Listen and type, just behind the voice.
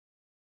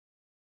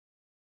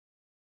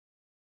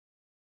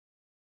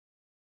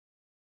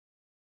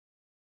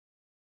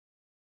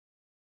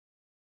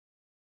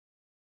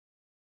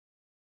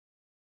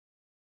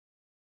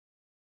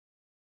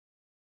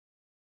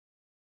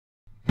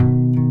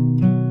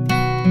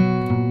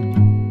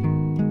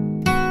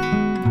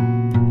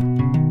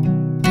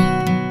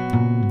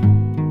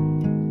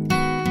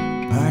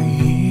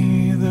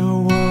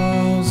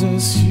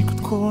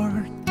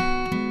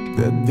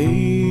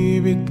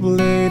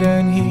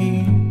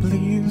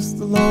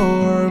the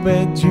Lord,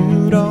 but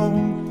you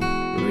don't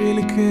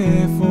really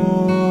care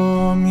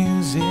for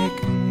music,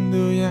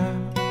 do ya?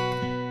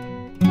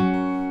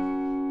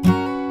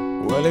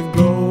 Well, it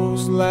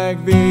goes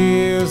like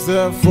this: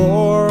 the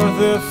fourth,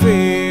 the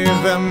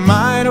fifth, the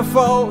minor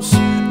falls,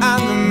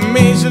 and the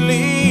major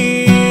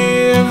leave.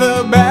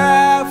 The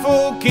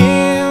baffled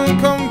king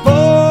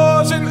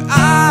composing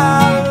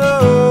hallelujah,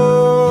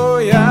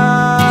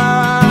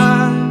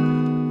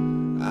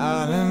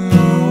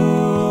 hallelujah,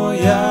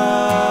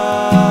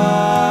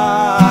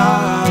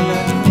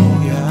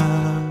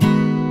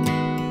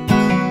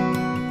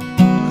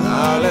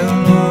 hallelujah,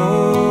 hallelujah.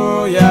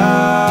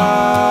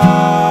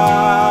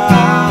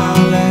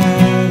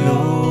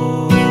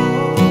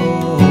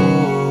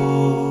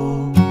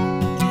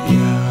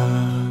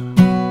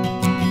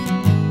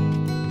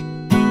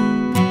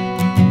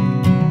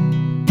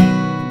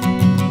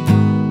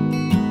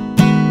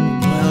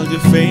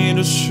 Your faith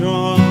is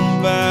strong,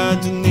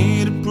 but you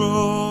need a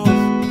proof.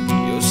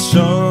 You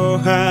so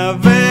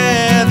have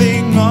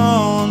everything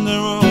on the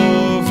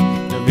roof.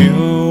 The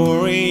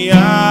beauty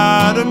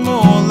of the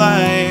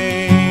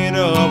moonlight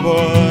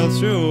over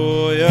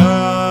through you.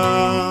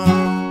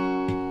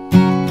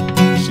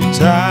 She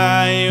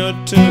tied you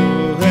to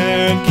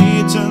her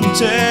kitchen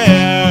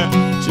chair.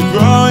 She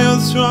brought your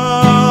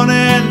throne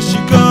and she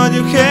cut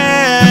your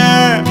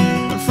hair.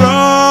 And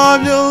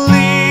from your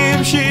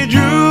lips she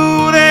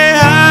drew the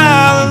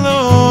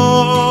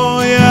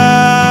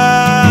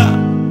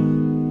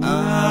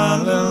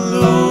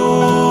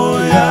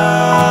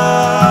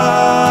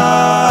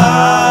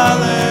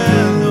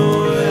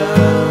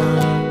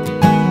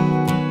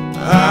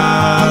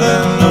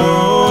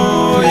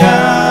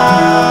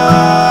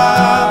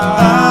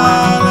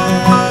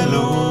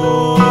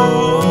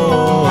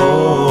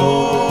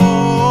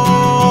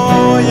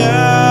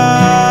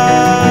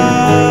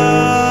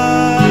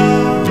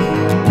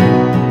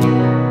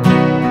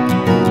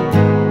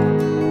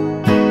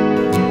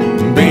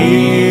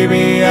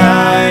Baby,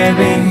 I've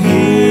been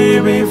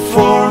here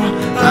before.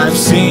 I've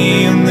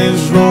seen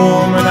this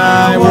room and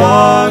I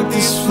walk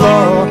this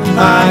floor.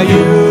 I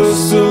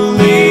used to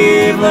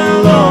live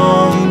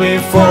alone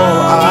before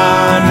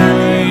I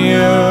knew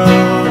you.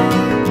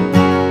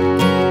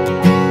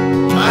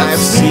 I've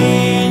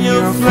seen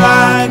your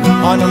flag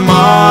on a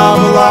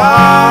marble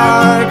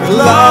arc.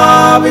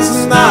 Love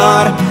is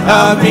not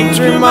a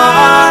victory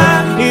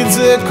mark. It's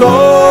a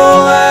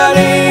cold and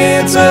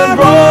it's a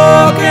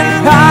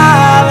broken heart.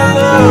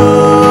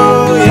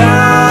 Hallelujah,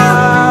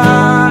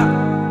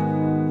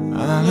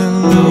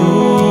 hallelujah,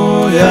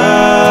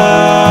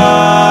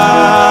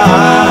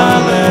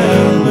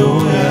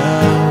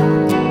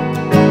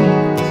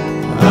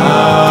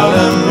 hallelujah,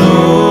 hallelujah,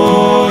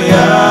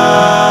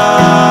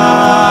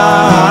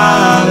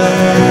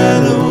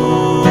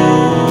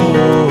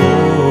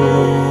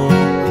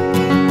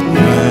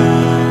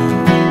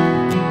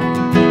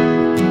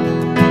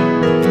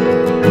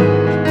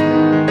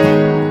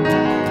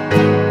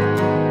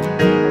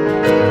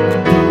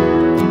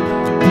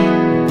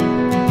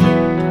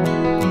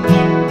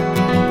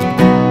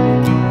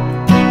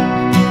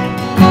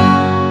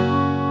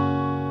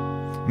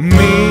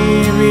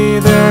 maybe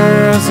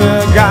there's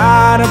a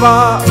God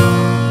above,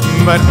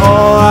 but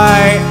all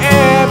I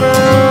ever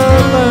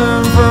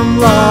learned from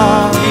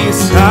love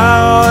is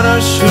how to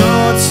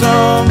shoot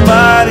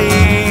somebody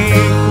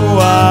who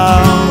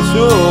wants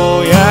to,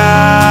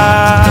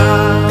 yeah.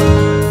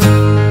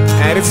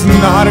 And it's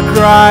not a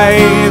cry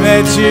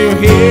that you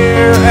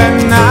hear at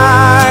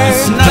night.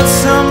 It's not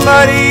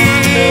somebody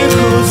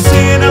who's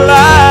seen a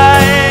light.